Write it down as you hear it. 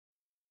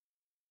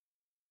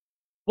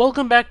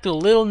Welcome back to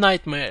Little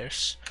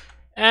Nightmares.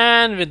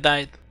 And we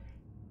died.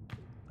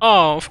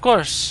 Oh, of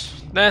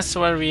course. That's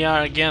where we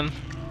are again.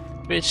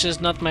 Which is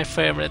not my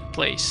favorite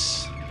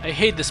place. I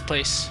hate this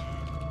place.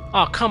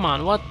 Oh, come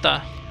on. What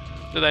the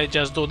did I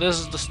just do? This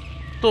is the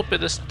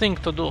stupidest thing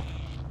to do.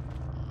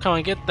 Come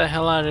on, get the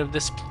hell out of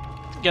this.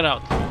 Get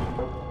out.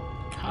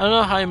 I don't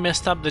know how I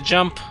messed up the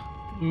jump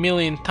a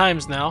million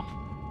times now.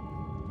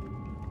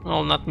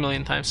 Well, not a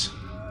million times.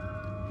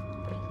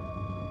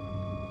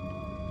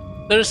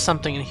 There's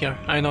something in here,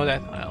 I know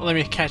that. Let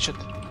me catch it.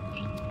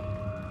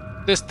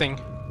 This thing.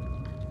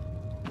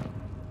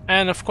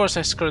 And of course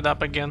I screwed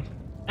up again.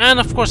 And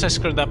of course I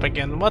screwed up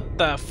again. What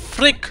the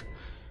frick?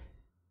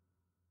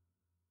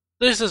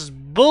 This is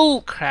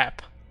bull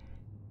crap.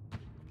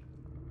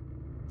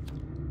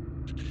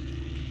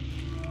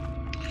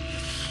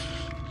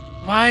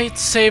 Why it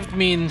saved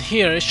me in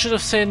here? It should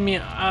have saved me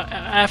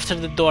after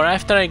the door,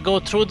 after I go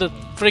through the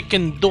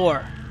freaking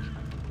door.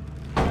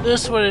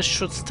 This is where it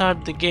should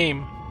start the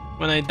game.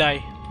 When I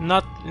die,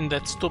 not in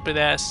that stupid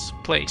ass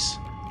place.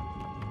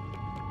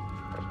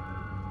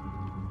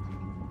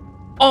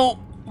 Oh,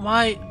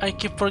 why I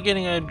keep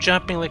forgetting I'm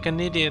jumping like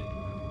an idiot.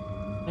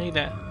 Like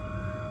that.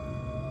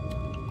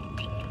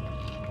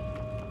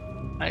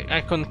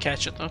 I couldn't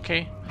catch it,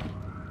 okay.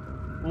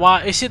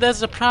 Why? You see, that's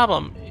the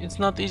problem. It's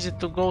not easy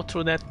to go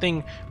through that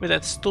thing with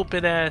that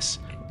stupid ass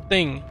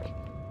thing.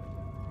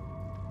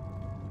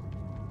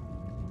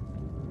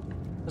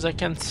 Because I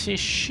can't see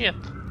shit.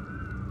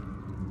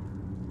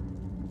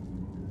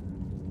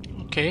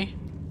 Okay,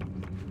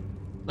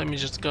 let me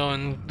just go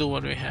and do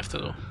what we have to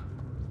do.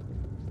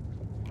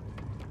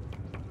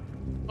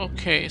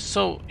 Okay,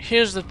 so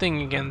here's the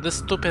thing again, this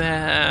stupid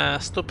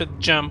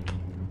jump.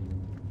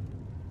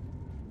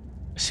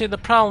 See, the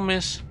problem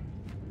is...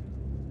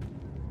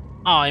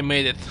 Oh, I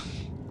made it.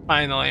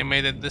 Finally, I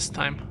made it this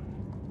time.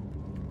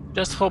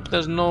 Just hope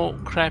there's no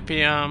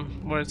crappy,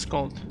 what it's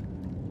called?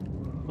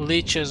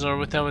 Leeches or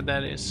whatever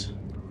that is.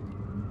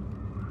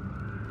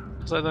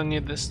 Because I don't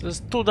need this. This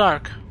is too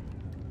dark.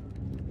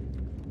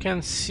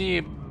 Can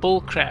see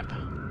bullcrap.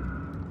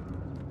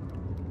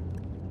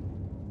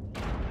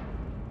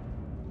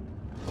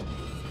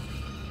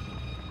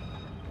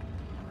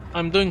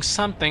 I'm doing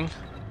something.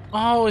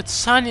 Oh, it's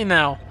sunny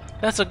now.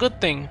 That's a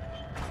good thing.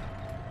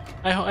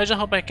 I just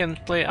hope I can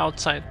play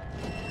outside.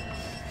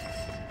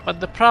 But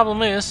the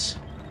problem is,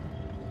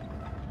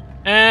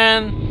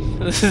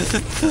 and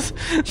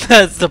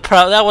that's the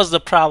problem. That was the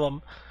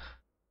problem.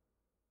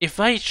 If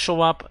I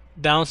show up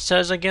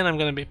downstairs again, I'm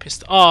gonna be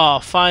pissed. Oh,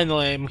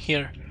 finally I'm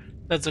here.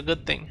 That's a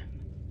good thing.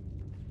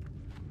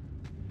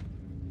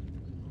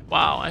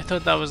 Wow, I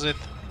thought that was it.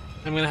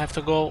 I'm gonna have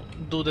to go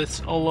do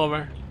this all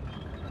over.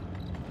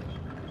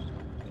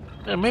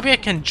 Maybe I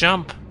can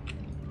jump.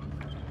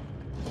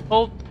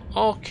 Hold.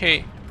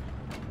 Okay.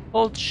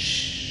 Hold.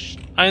 Shh.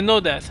 I know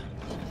that.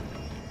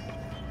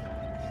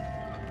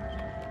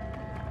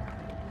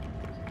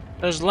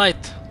 There's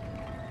light.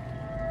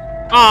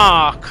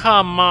 Ah, oh,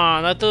 come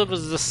on. I thought it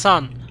was the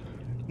sun.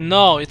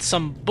 No, it's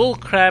some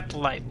bullcrap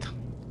light.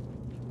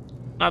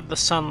 Not the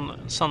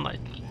sunlight.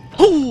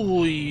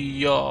 Ooh,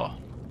 yo.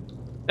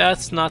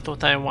 That's not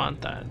what I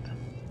wanted.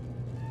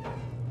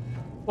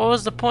 What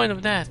was the point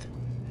of that?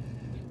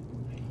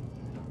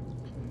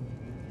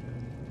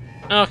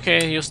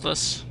 Okay,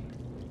 useless.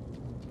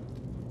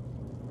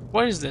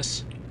 What is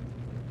this?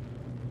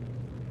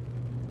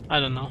 I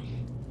don't know.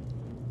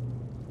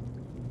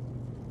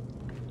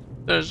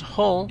 There's a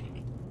hole.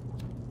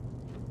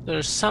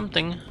 There's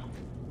something.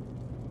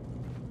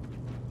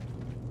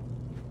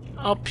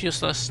 Oh,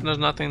 useless. There's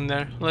nothing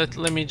there. Let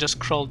me just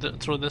crawl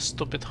through this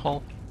stupid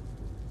hole.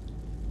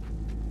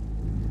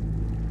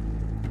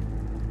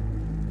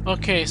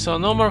 Okay, so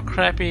no more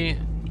crappy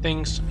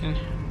things in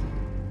here.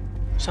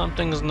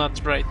 Something's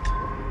not right.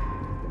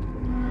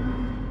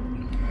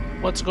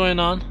 What's going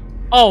on?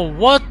 Oh,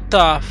 what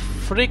the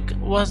frick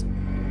was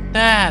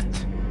that?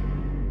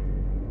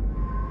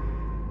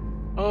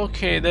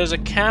 Okay, there's a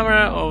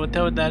camera or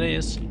whatever that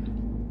is.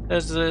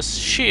 There's this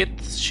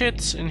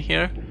shits in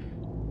here.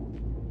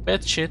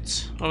 Bed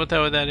shits or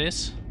whatever that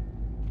is.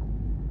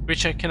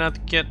 Which I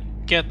cannot get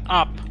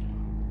up.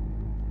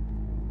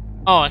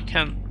 Oh, I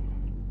can.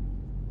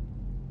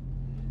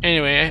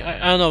 Anyway,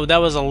 I don't know, that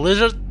was a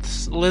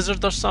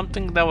lizard or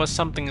something? That was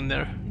something in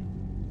there.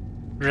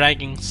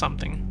 Dragging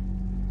something.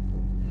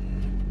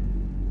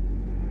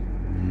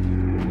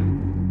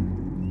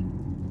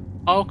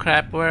 Oh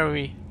crap, where are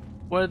we?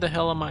 Where the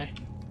hell am I?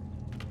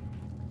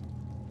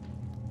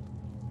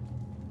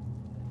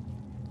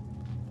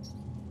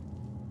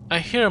 I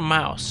hear a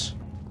mouse.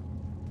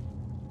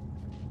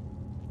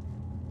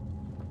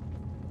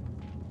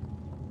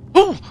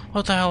 Ooh!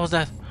 What the hell was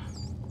that?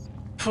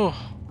 Phew.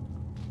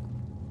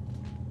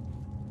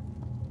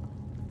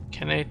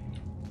 Can I...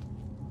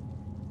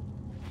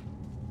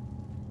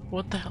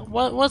 What the hell?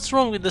 What's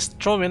wrong with this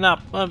throwing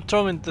up? I'm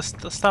throwing this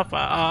stuff.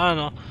 I don't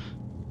know.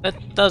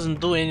 That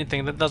doesn't do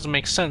anything. That doesn't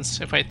make sense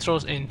if I throw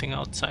anything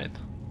outside.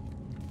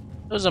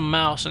 There's a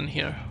mouse in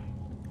here.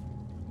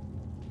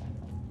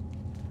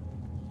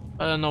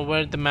 I don't know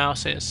where the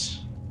mouse is.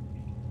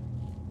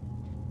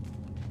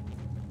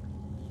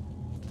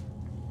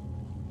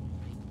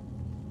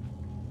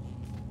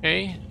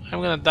 Okay, I'm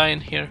gonna die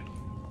in here.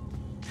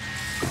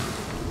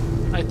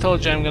 I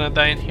told you I'm gonna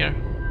die in here.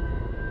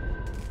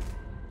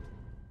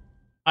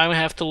 I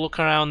have to look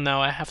around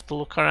now. I have to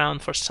look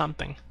around for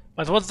something.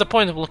 But what's the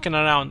point of looking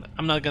around?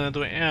 I'm not gonna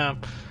do it.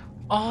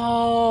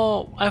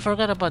 Oh, I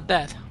forgot about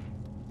that.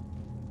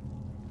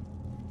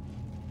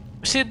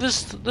 See,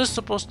 this is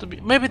supposed to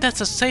be... Maybe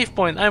that's a save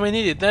point. I'm an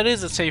idiot. That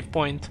is a save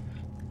point.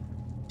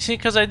 See,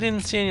 because I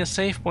didn't see any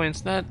save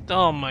points. That...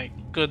 Oh my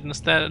goodness.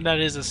 That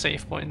is a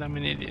save point. I'm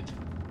an idiot.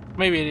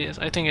 Maybe it is.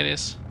 I think it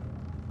is.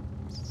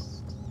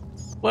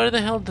 Where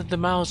the hell did the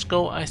mouse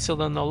go? I still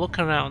don't know. Look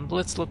around.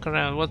 Let's look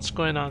around. What's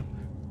going on?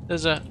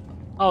 There's a...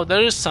 Oh,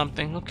 there is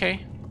something.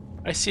 Okay.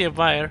 I see a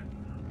wire.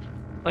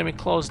 Let me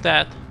close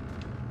that.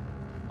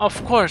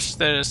 Of course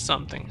there is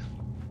something.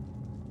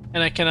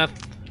 And I cannot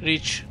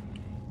reach...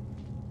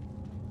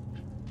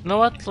 You know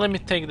what? Let me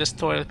take this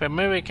toilet paper.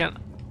 Maybe I can...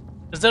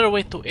 Is there a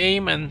way to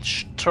aim and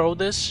throw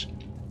this?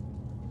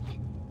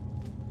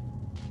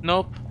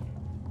 Nope.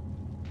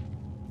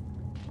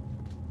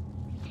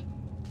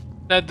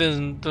 That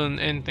didn't do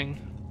anything.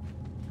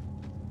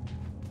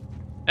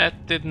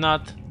 That did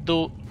not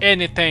do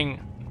anything.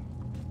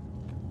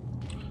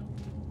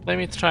 Let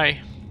me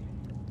try.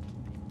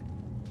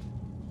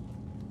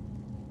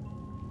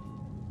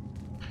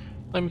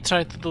 Let me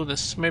try to do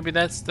this. Maybe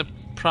that's the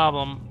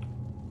problem.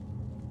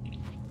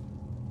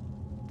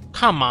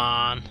 Come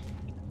on.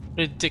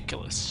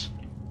 Ridiculous.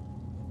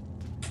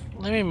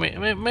 Let me...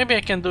 Maybe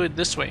I can do it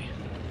this way.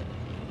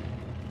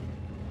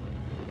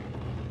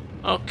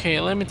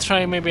 Okay, let me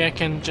try. Maybe I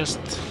can just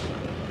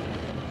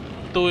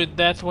do it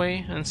that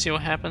way and see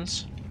what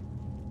happens.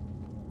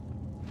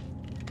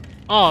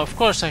 Oh, of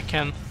course I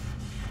can.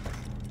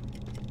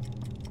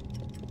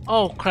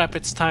 Oh crap,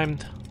 it's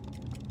timed.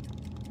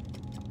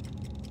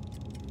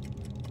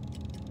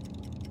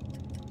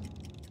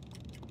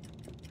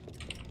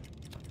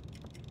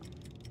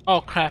 Oh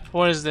crap,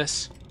 what is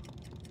this?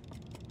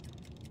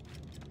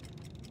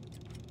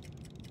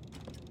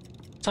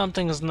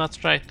 Something is not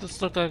right.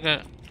 This looks like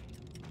a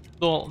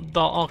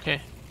doll,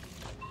 okay.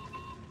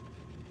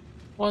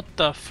 What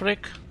the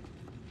frick?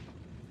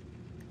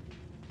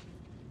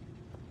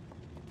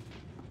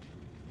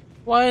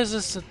 Why is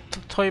this a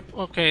toy?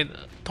 Okay,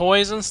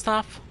 toys and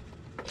stuff.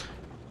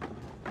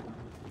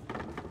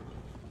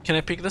 Can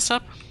I pick this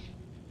up?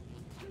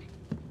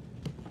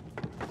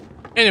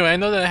 Anyway, I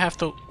know that I have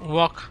to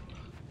walk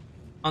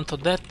onto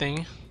that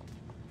thing.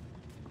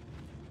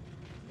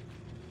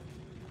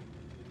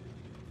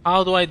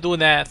 How do I do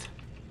that?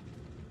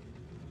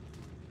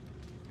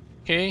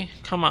 Okay,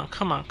 come on,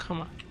 come on,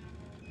 come on.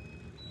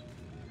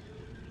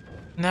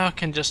 Now I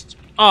can just...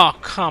 Oh,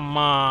 come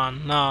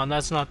on. No,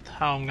 that's not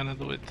how I'm gonna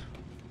do it.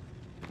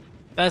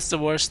 That's the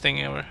worst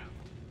thing ever.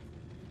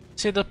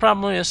 See, the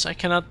problem is I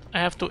cannot... I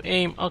have to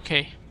aim...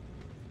 Okay.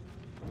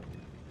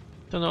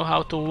 Don't know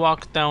how to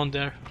walk down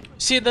there.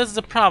 See, that's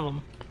the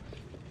problem.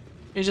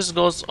 It just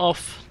goes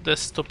off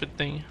this stupid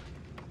thing.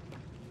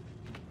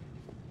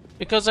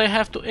 Because I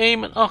have to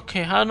aim...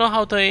 Okay, I know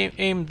how to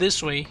aim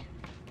this way.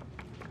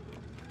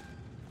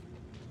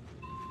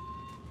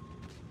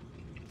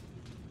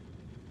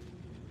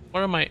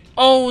 Where am I?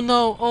 Oh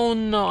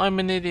no, I'm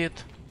an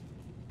idiot.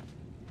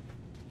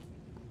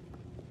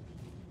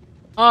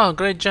 Oh,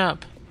 great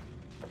job.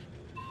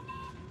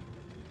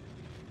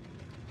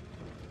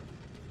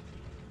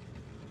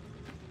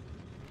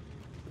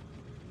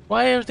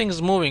 Why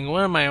everything's moving?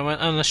 Where am I?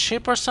 On a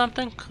ship or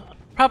something?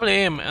 Probably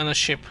am on a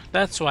ship.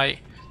 That's why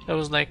there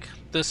was like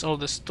this, all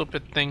the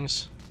stupid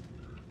things.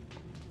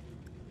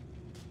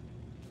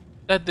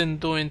 That didn't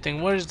do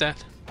anything. Where is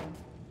that?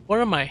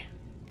 Where am I?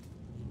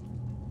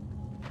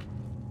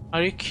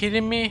 Are you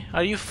kidding me?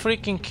 Are you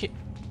freaking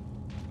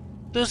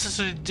This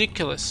is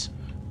ridiculous.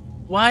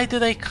 Why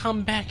did I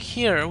come back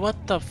here?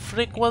 What the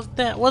frick was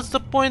that? What's the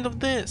point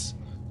of this?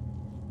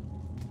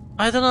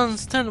 I don't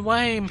understand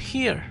why I'm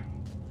here.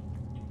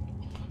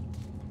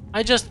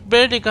 I just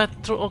barely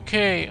got through.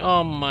 Okay,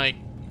 oh my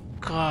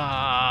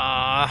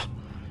god.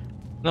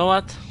 You know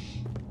what?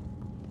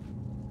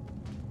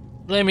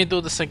 Let me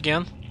do this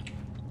again.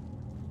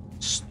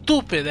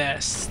 Stupid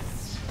ass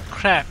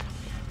crap.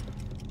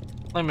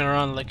 Let me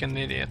run like an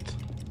idiot.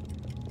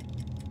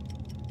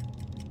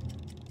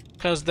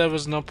 Because there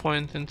was no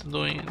point into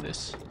doing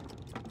this.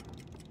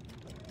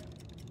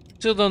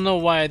 Still don't know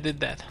why I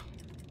did that.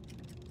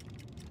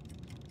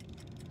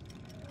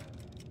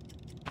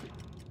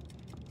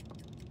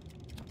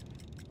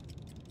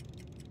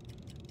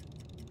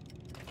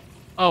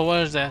 Oh,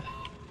 where is that?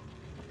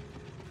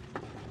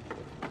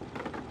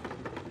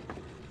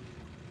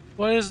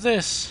 Where is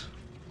this?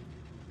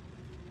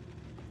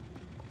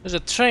 There's a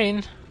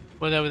train,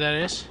 whatever that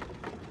is.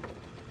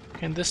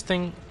 Can this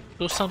thing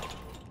do something?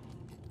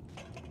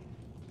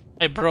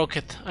 I broke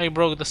it. I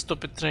broke the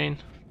stupid train.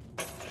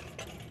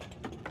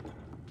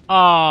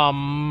 Oh,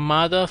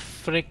 mother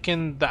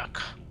freaking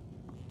duck.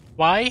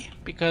 Why?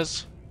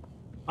 Because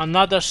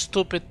Another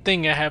stupid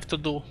thing I have to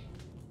do.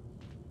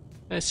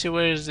 Let's see,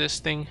 where is this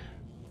thing?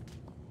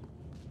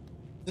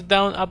 Is it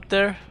down up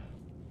there?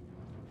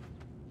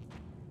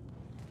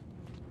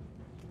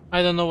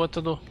 I don't know what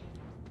to do.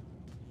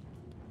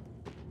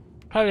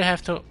 Probably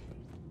have to...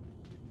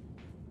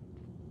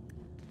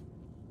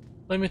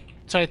 Let me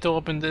try to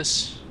open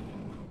this.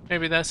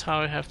 Maybe that's how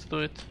I have to do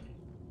it.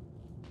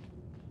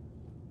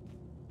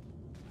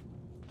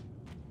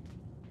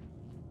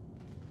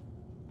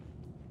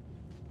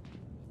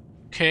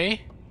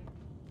 Okay.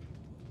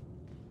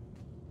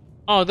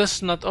 Oh, this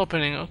is not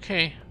opening.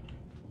 Okay.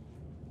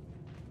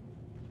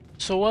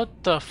 So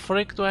what the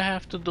frick do I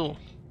have to do?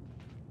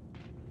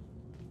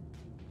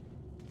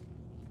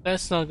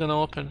 That's not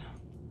gonna open.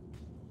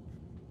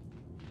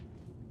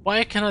 Why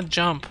I cannot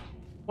jump?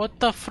 What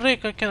the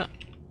frick? I cannot...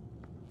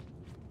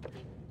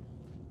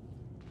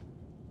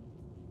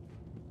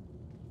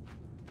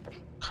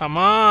 Come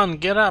on,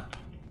 get up.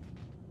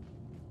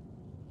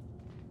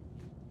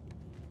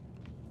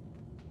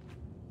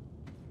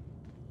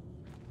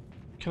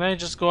 Can I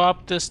just go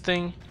up this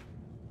thing?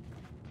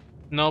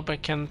 Nope, I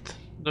can't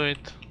do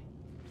it.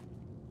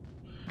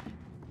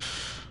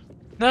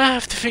 Now I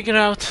have to figure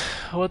out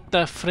what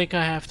the frick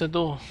I have to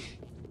do.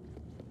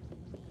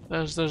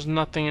 There's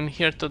nothing in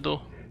here to do.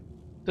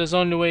 There's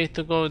only way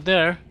to go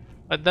there,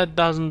 but that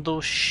doesn't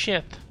do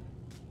shit.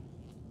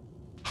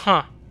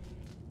 Huh.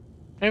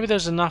 Maybe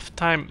there's enough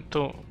time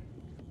to...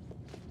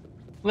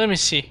 Let me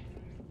see.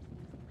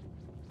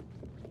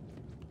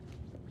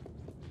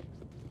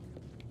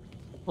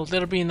 Will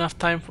there be enough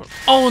time for...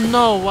 Oh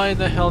no! Why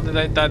the hell did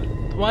I do that?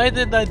 Why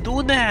did I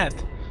do that?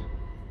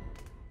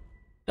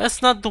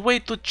 That's not the way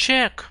to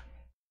check.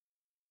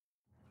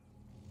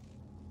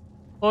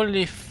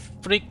 Holy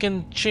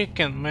freaking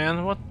chicken,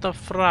 man. What the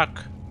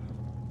fuck?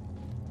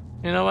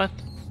 You know what?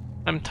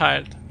 I'm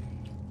tired.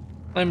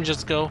 Let me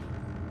just go.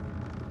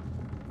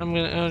 I'm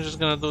just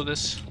gonna do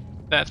this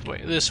that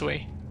way, this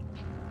way.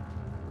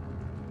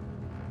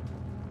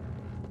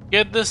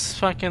 Get this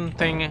fucking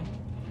thing.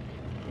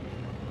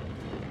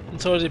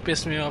 It's already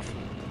pissed me off.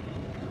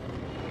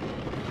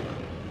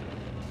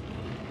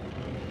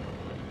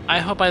 I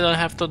hope I don't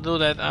have to do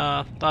that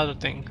other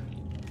thing.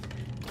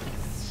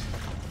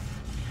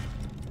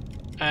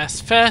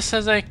 As fast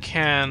as I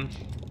can.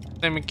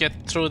 Let me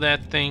get through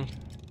that thing.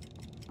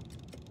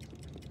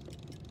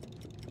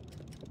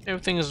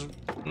 Everything is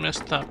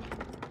messed up.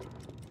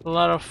 A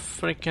lot of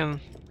freaking...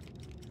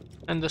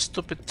 And the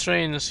stupid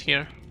train is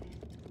here.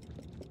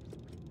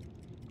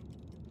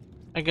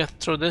 I got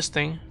through this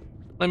thing.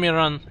 Let me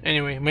run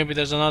anyway, maybe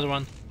there's another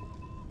one.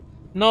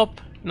 Nope,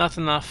 not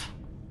enough.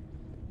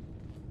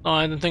 No,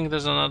 I don't think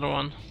there's another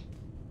one.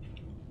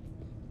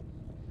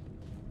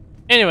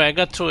 Anyway, I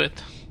got through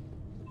it.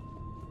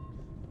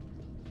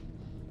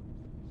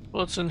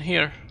 What's in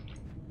here?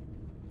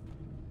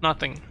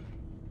 Nothing.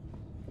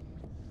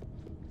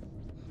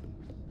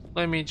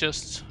 Let me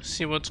just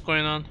see what's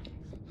going on.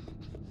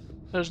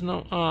 There's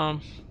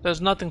no,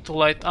 there's nothing to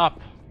light up.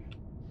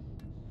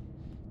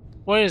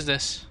 Where is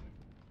this?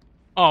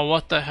 Oh,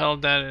 what the hell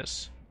that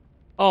is?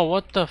 Oh,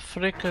 what the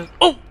frick is...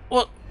 Oh!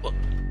 What?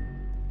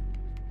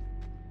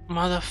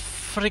 Mother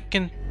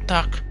freaking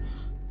duck.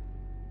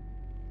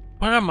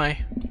 Where am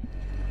I?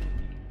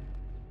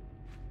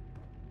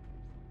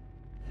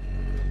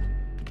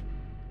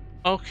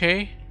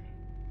 Okay.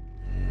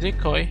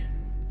 Decoy.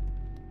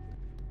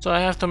 So I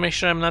have to make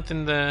sure I'm not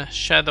in the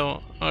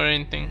shadow or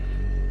anything.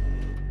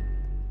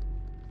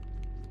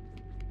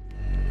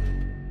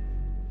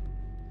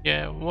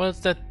 Yeah, what's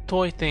that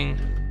toy thing?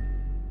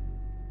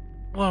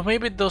 Well,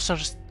 maybe those are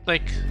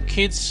like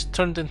kids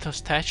turned into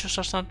statues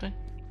or something?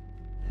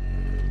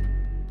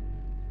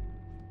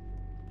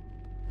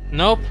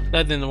 Nope,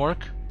 that didn't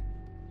work.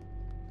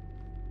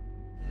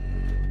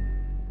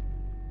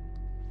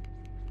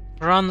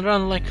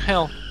 Run like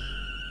hell.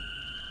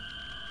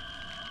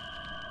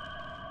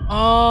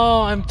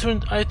 Oh, I'm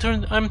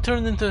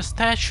turned into a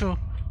statue.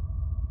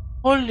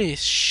 Holy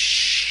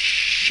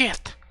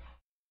shit.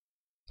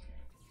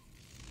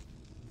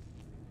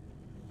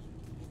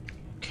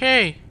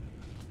 Okay.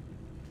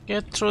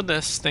 Get through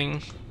this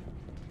thing.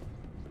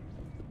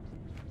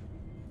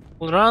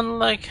 Run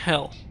like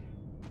hell.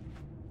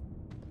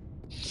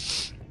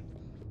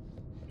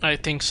 I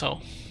think so.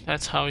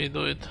 That's how you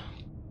do it.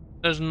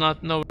 There's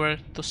nowhere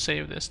to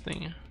save this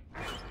thing.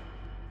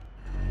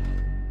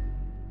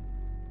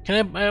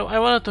 Can I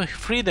wanted to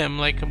free them,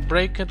 like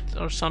break it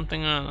or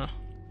something, I don't know.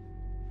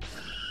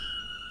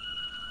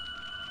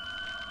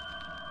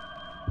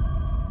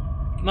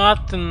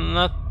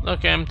 Not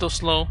okay, I'm too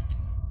slow.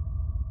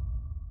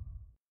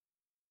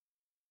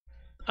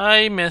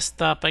 I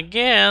messed up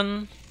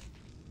again.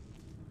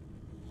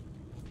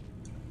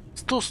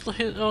 It's too slow.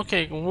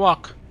 Okay,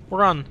 walk,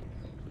 run.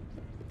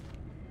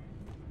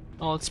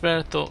 Oh, it's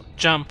better to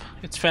jump.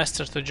 It's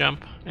faster to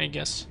jump, I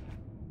guess.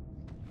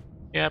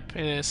 Yep,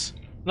 it is.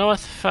 You know what?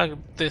 Fuck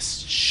this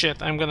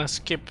shit. I'm gonna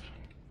skip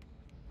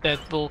that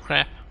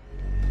bullcrap.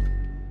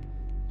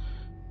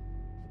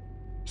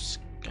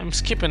 I'm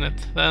skipping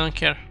it. I don't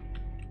care.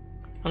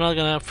 I'm not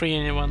gonna free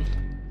anyone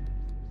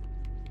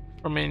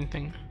from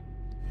anything.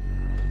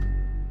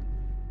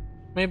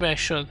 Maybe I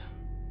should.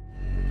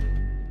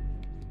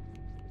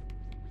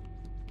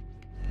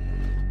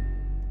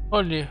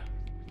 Holy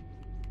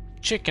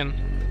chicken.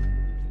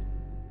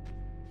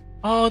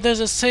 Oh, there's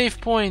a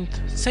save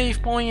point!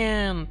 Save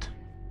point!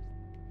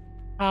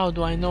 How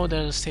do I know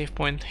there's a save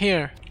point?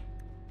 Here.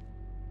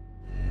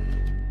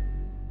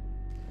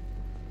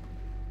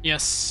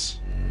 Yes.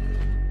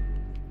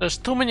 There's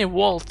too many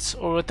vaults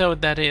or whatever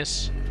that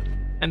is.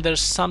 And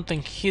there's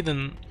something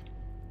hidden.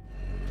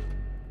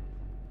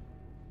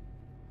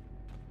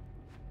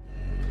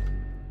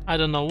 I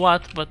don't know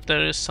what, but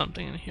there is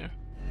something in here.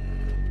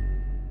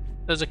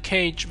 There's a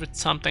cage with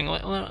something.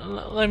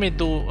 Let me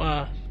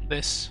do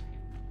this.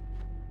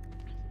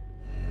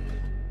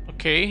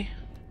 Okay.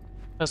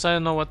 Because I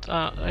don't know what...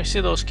 I see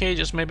those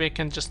cages. Maybe I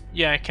can just...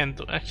 Yeah, I can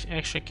do...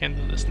 Actually, I can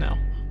do this now.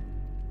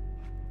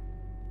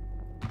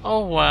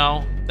 Oh,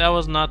 well. That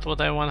was not what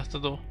I wanted to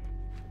do.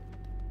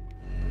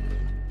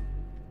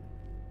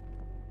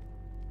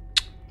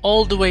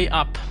 All the way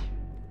up.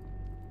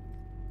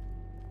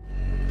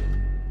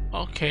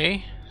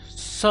 Okay.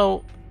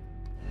 So...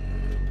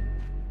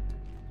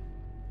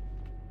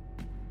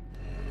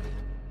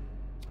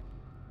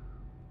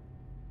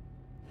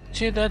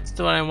 See, that's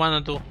what I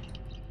wanna do.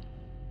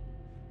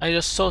 I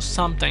just saw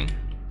something.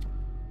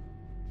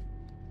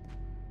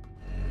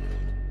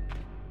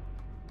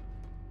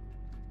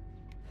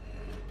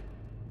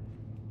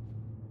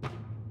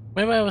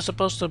 Maybe I was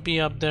supposed to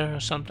be up there or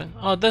something.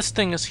 Oh, this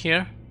thing is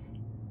here.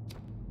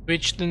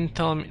 Which didn't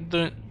tell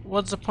me.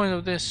 What's the point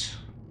of this?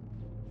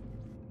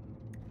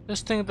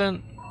 This thing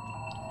then...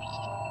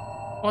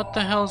 What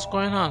the hell is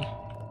going on?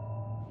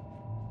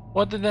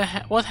 What did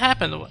what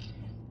happened?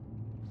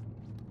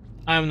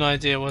 I have no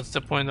idea what's the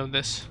point of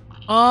this.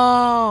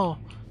 Oh!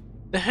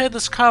 The head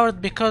is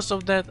covered because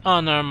of that.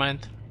 Oh, never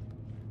mind.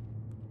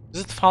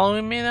 Is it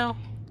following me now?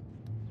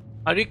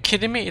 Are you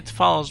kidding me? It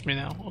follows me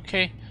now.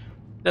 Okay.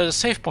 There's a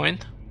save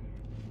point.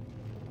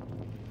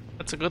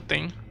 That's a good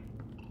thing.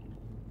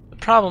 The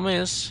problem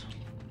is...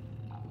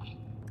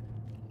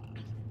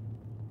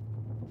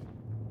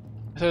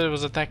 I thought it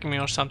was attacking me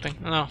or something.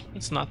 No,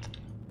 it's not.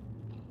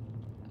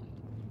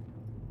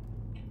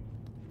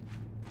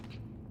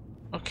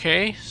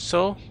 Okay,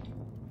 so...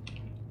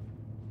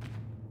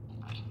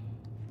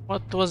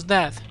 What was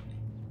that?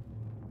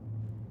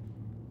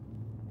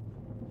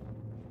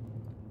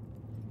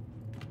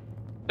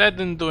 That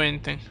didn't do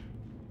anything.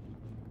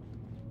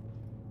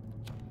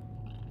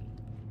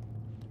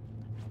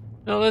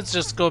 No, let's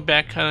just go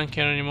back. I don't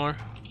care anymore.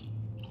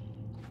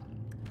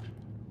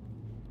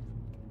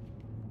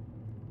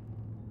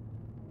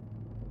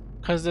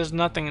 Because there's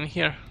nothing in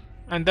here.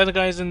 And that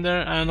guy's in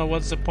there. I don't know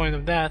what's the point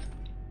of that.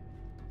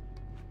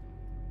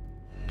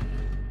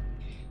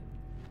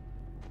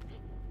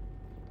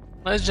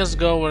 Let's just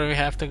go where we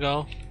have to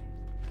go.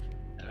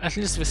 At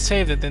least we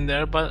saved it in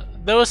there,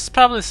 but there was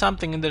probably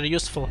something in there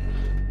useful.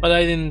 But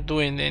I didn't do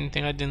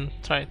anything. I didn't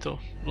try to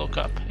look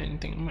up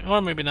anything. Or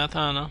maybe not,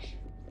 I don't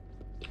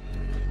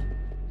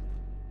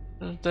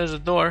know. There's a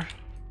door.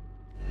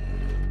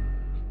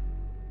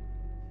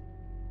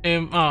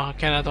 Oh, I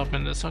cannot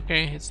open this.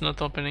 Okay, it's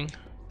not opening.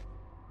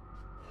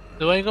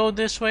 Do I go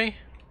this way?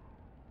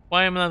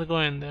 Why am I not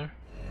going there?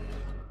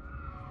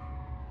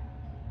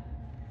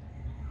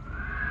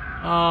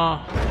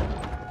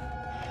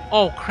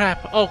 Oh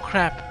crap, oh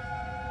crap.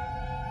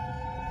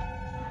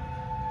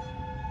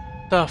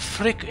 The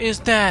frick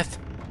is that?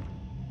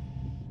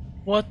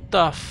 What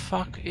the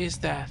fuck is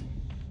that?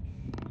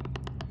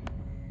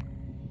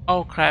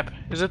 Oh crap,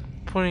 is it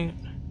putting...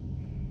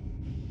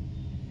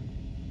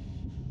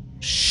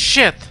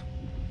 Shit!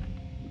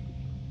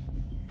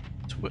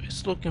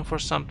 It's looking for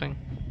something.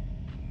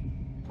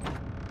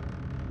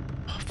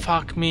 Oh,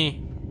 fuck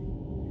me.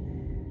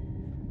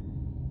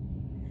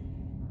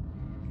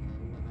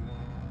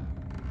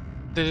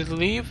 Did it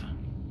leave?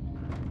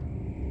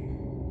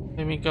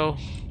 Let me go.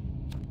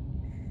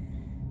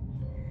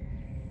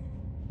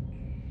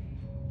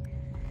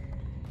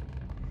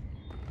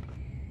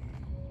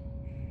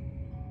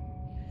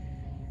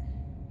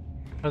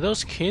 Are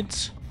those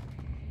kids?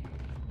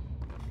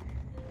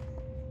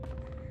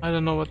 I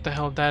don't know what the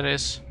hell that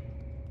is.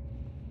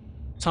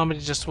 Somebody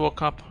just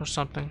woke up or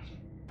something.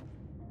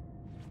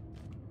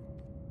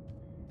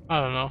 I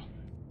don't know.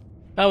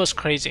 That was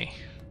crazy.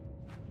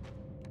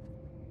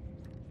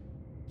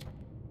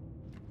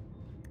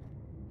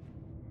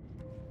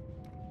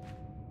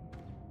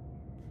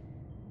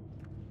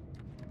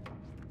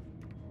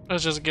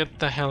 Let's just get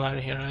the hell out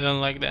of here. I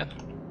don't like that.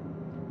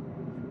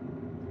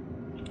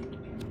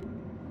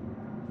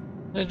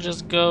 Let's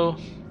just go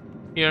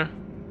here.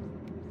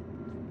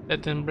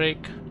 That didn't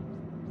break.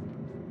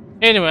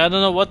 Anyway, I don't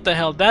know what the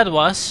hell that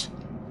was.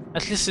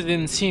 At least it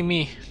didn't see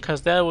me,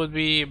 cause that would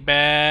be a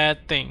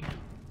bad thing.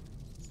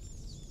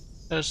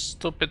 There's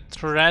stupid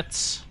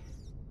rats.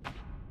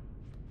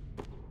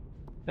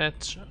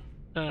 That's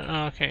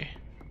okay.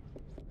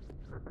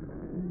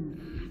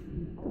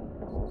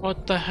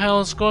 What the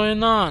hell is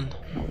going on?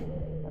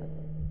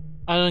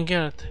 I don't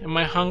get it. Am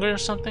I hungry or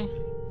something?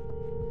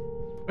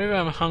 Maybe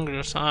I'm hungry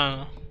or something. I don't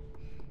know.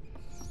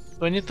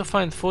 Do I need to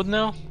find food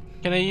now?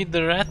 Can I eat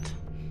the rat?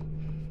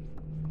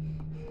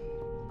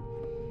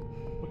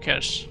 Who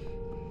cares?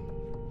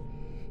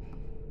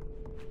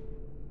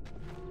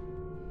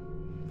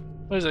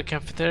 What is a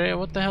cafeteria?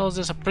 What the hell is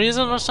this? A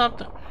prison or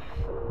something?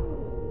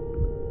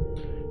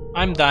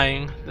 I'm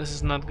dying. This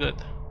is not good.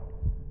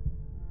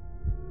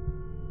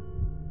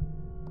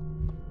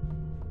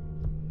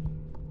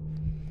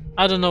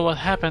 I don't know what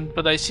happened,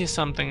 but I see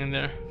something in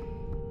there.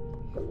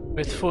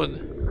 With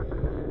food.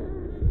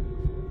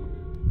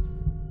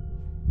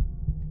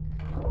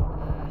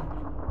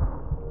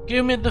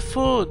 Give me the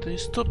food, you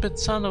stupid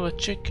son of a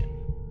chicken.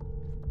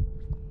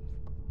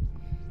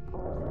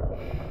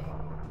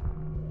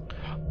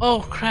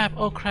 Oh crap,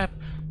 oh crap.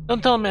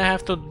 Don't tell me I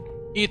have to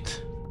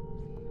eat.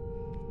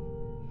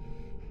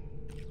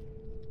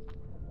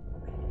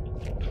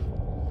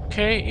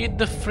 Okay, eat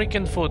the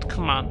freaking food,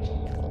 come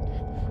on.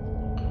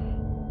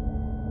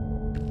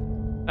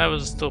 That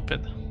was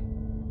stupid.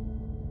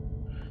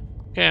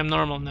 Okay, I'm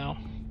normal now.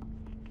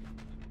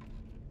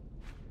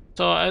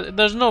 So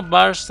there's no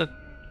bars that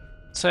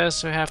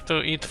says we have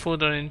to eat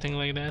food or anything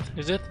like that,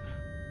 is it?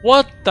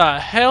 What the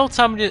hell?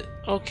 Somebody...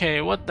 Okay,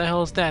 what the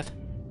hell is that?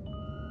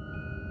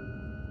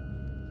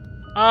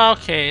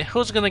 Okay,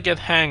 who's gonna get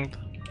hanged?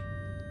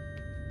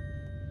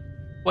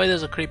 Why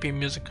there's a creepy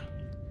music?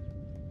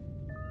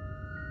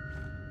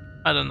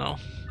 I don't know.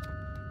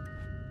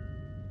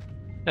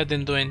 That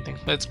didn't do anything.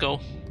 Let's go.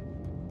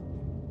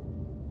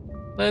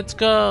 Let's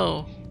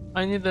go.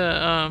 I need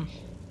a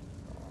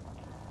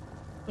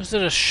is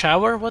there a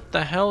shower? What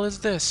the hell is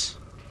this?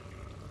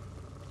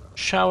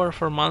 Shower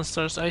for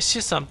monsters. I see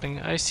something.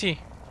 I see.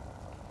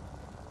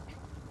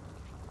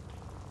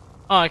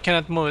 Oh, I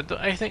cannot move it.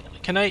 I think.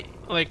 Can I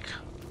like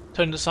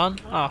turn this on?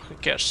 Oh, who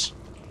cares?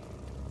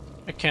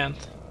 I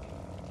can't.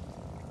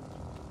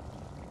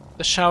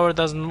 The shower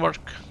doesn't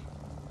work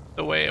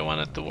the way I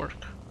want it to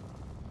work.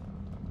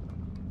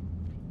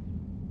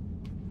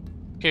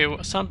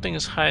 Okay, something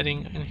is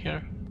hiding in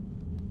here.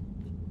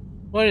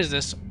 What is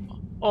this?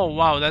 Oh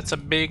wow, that's a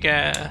big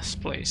ass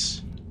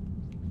place.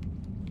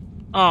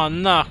 Oh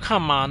no,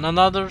 come on,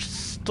 another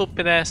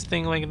stupid ass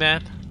thing like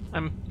that.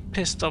 I'm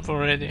pissed off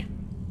already.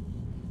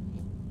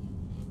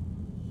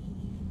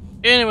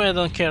 Anyway, I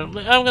don't care.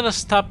 I'm gonna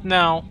stop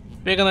now.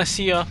 We're gonna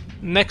see you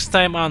next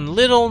time on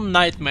Little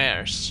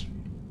Nightmares.